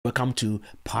come to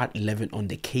part 11 on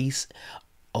the case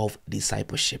of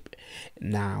discipleship.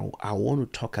 Now, I want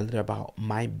to talk a little about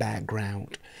my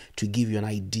background to give you an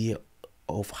idea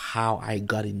of how I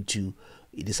got into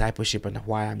discipleship and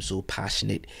why I'm so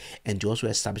passionate, and to also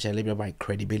establish a little bit of my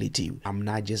credibility. I'm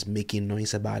not just making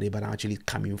noise about it, but I'm actually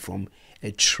coming from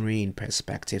a trained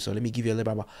perspective. So let me give you a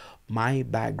little bit about my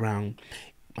background,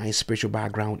 my spiritual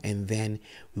background, and then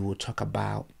we will talk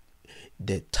about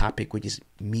the topic, which is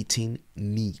meeting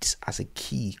needs as a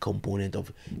key component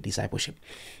of discipleship.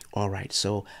 All right,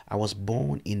 so I was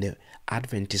born in the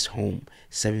Adventist home,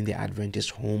 Seventh-day Adventist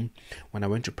home. When I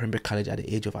went to primary college at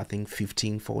the age of, I think,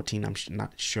 15, 14, I'm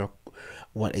not sure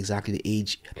what exactly the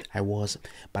age I was,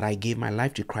 but I gave my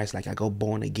life to Christ. Like, I got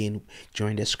born again,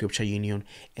 joined the scripture union,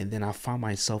 and then I found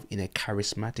myself in a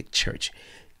charismatic church,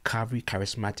 Calvary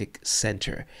Charismatic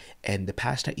Center, and the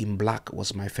pastor in black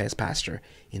was my first pastor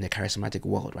in the charismatic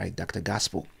world, right? Dr.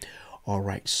 Gospel. All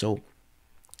right, so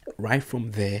right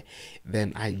from there,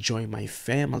 then I joined my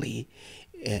family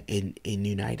in the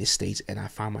United States, and I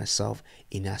found myself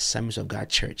in the Assemblies of God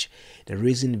Church. The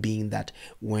reason being that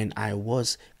when I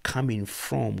was coming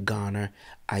from Ghana,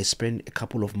 I spent a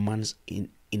couple of months in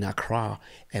Accra,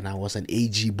 and I was an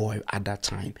AG boy at that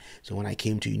time. So when I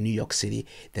came to New York City,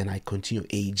 then I continued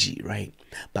AG, right?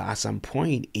 But at some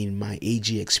point in my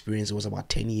AG experience, it was about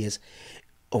 10 years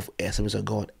of Assemblies of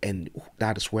God, and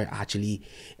that is where I actually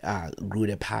grew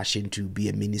the passion to be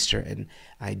a minister, and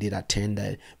I did attend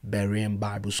the Berean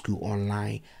Bible School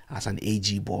online as an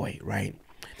AG boy, right?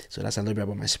 So that's a little bit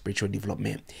about my spiritual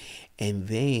development. And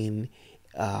then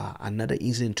another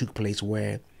incident took place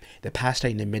where the pastor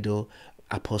in the middle,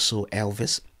 Apostle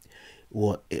Elvis,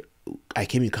 I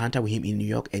came in contact with him in New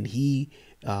York, and he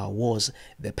was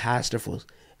the pastor for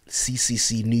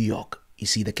CCC New York. You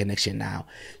see the connection now.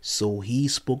 So he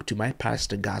spoke to my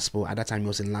pastor Gospel. At that time he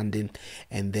was in London,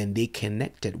 and then they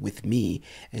connected with me,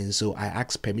 and so I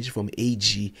asked permission from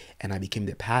AG, and I became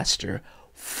the pastor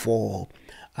for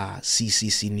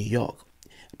CCC New York.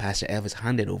 Pastor Elvis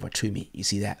handed over to me. You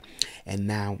see that? And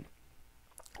now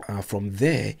from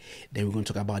there, then we're going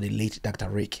to talk about the late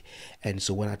Dr. Rick. And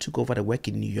so when I took over the work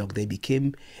in New York, they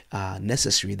became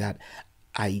necessary that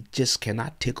I just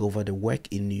cannot take over the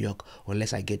work in New York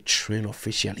unless I get trained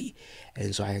officially.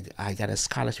 And so I got a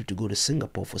scholarship to go to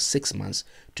Singapore for 6 months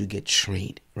to get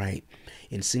trained, right?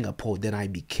 In Singapore, then I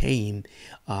became,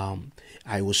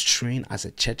 I was trained as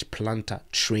a church planter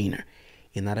trainer.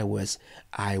 In other words,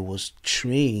 I was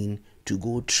trained to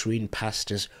go train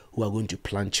pastors who are going to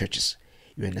plant churches.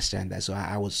 You understand that? So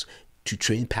I was to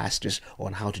train pastors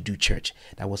on how to do church.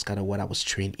 That was kind of what I was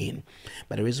trained in.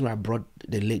 But the reason why I brought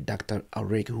the late Dr.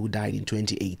 Rick, who died in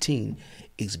 2018,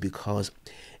 is because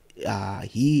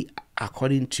he,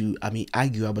 according to,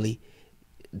 arguably,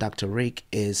 Dr. Rick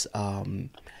is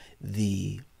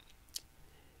the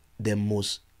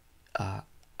most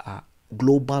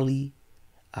globally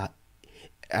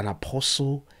an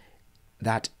apostle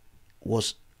that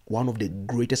was one of the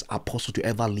greatest apostles to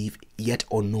ever live, yet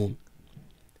unknown.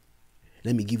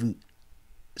 Let me give you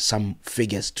some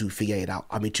figures to figure it out.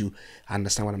 To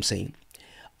understand what I'm saying.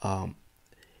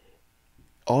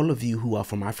 All of you who are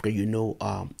from Africa, you know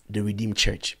the Redeemed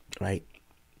Church, right?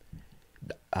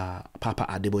 Papa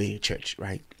Adeboye Church,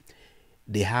 right?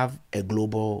 They have a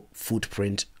global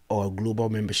footprint or a global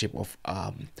membership of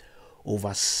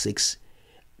over 6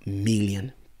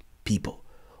 million people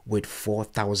with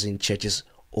 4,000 churches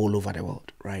all over the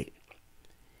world, right?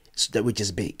 So that, which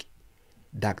is big.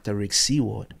 Dr. Rick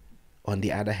Seward, on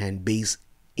the other hand, based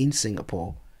in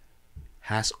Singapore,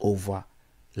 has over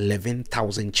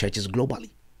 11,000 churches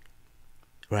globally,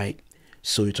 right?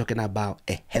 So you're talking about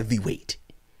a heavyweight,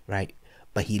 right?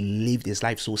 But he lived his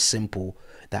life so simple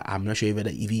that I'm not sure even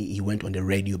he went on the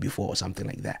radio before or something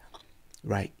like that,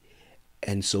 right?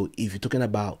 And so if you're talking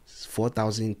about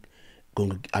 4,000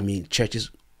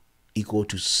 churches equal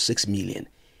to 6 million,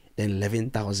 then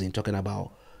 11,000 talking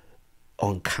about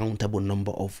uncountable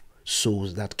number of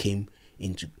souls that came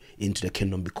into the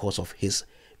kingdom because of his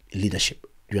leadership.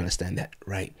 Do you understand that,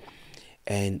 right?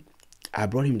 And I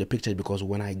brought him the picture because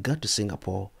when I got to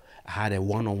Singapore, I had a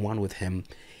one-on-one with him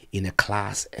in a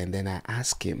class, and then I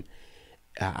asked him,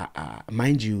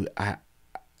 mind you,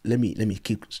 let me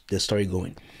keep the story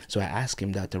going. So I asked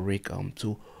him, Dr. Rick,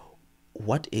 so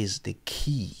what is the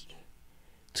key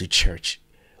to church?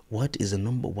 What is the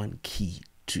number one key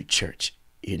to church?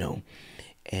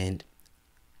 And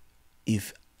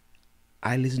if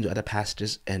I listen to other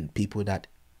pastors and people that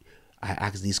I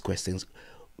ask these questions,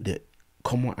 the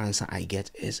common answer I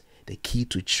get is the key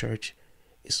to church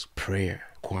is prayer.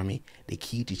 Kwame, the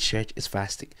key to church is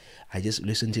fasting. I just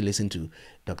listen to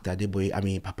Dr.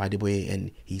 Papa Deboye,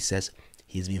 and he says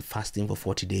he's been fasting for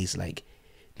 40 days like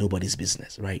nobody's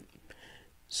business, right?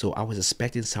 So I was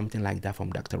expecting something like that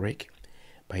from Dr. Rick,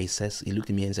 but he looked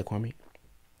at me and said, Kwame,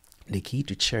 the key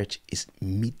to church is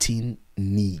meeting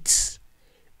needs,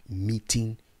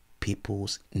 meeting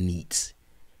people's needs.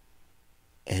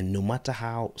 And no matter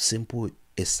how simple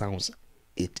it sounds,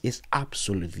 it is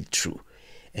absolutely true.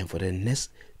 And for the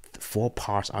next 4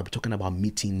 parts, I'll be talking about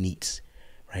meeting needs,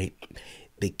 right?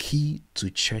 The key to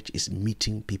church is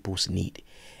meeting people's need.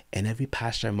 And every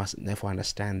pastor must therefore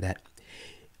understand that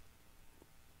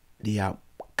there are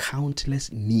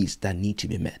countless needs that need to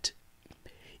be met.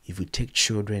 If you take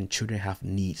children have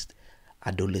needs.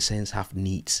 Adolescents have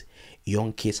needs.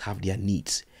 Young kids have their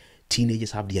needs.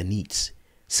 Teenagers have their needs.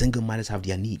 Single mothers have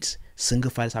their needs.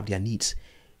 Single fathers have their needs.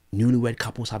 Newlywed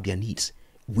couples have their needs.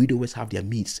 Widowers have their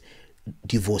needs.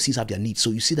 Divorcees have their needs.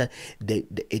 So you see that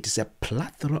it is a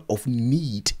plethora of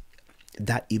need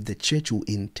that if the church will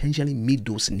intentionally meet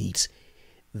those needs,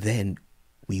 then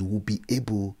we will be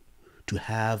able to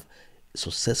have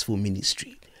successful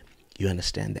ministry. You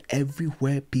understand that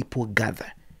everywhere people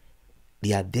gather,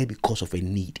 they are there because of a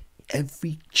need.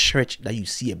 Every church that you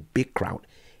see a big crowd,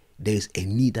 there is a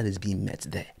need that is being met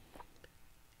there.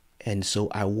 And so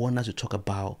I want us to talk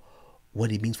about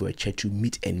what it means for a church to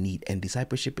meet a need. And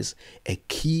discipleship is a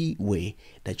key way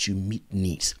that you meet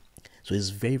needs. So it's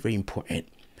very, very important.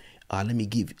 Let me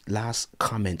give last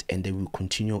comment and then we'll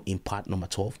continue in part number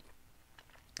 12.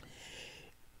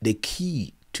 The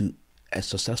key to a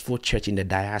successful church in the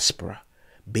diaspora,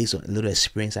 based on a little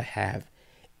experience I have,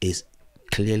 is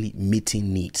clearly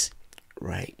meeting needs,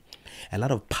 right? A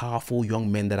lot of powerful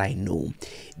young men that I know,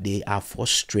 they are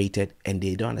frustrated and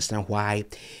they don't understand why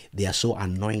they are so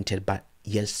anointed, but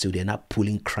yes, so they're not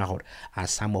pulling crowd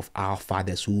as some of our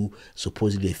fathers who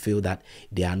supposedly feel that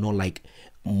they are not like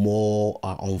more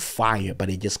on fire, but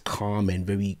they're just calm and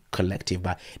very collective.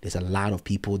 But there's a lot of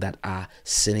people that are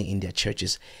sitting in their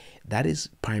churches. That is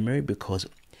primarily because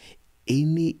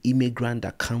any immigrant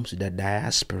that comes to the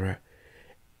diaspora,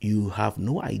 you have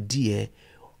no idea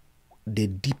the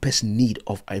deepest need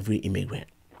of every immigrant.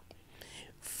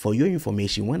 For your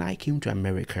information, when I came to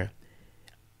America,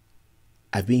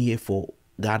 I've been here for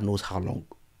God knows how long,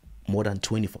 more than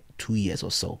 22 years or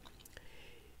so.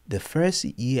 The first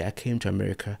year I came to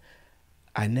America,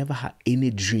 I never had any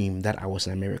dream that I was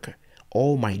in America.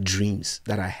 All my dreams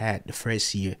that I had the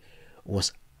first year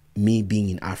was me being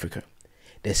in Africa.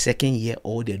 The second year,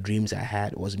 all the dreams I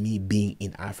had was me being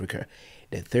in Africa.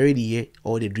 The third year,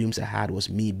 all the dreams I had was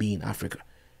me being in Africa.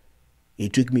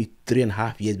 It took me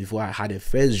 3.5 years before I had the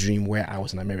first dream where I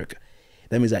was in America.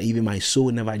 That means that even my soul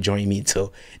never joined me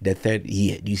until the third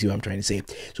year. Do you see what I'm trying to say?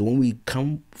 So when we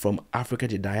come from Africa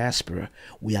to diaspora,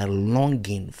 we are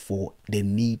longing for the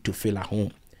need to feel at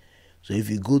home. So if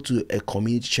you go to a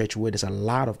community church where there's a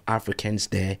lot of Africans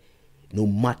there, no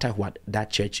matter what, that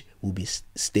church will be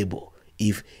stable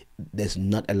if there's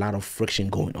not a lot of friction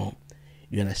going on.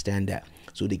 You understand that?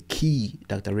 So the key,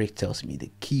 Dr. Rick tells me,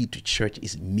 the key to church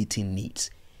is meeting needs.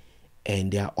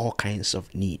 And there are all kinds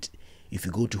of needs. If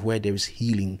you go to where there is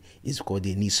healing, it's because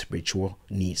they need spiritual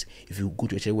needs. If you go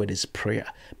to a church where there's prayer,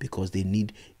 because they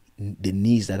need the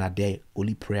needs that are there,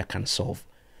 only prayer can solve.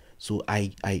 So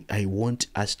I want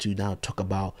us to now talk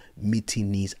about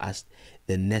meeting needs as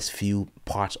the next few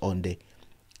parts on the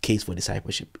case for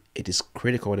discipleship. It is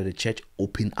critical that the church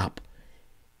open up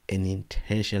and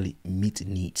intentionally meet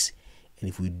needs. And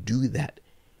if we do that,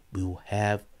 we will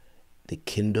have the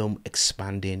kingdom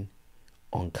expanding,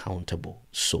 uncountable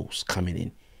souls coming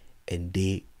in, and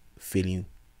they feeling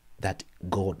that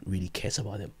God really cares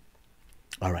about them.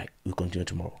 All right, we'll continue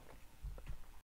tomorrow.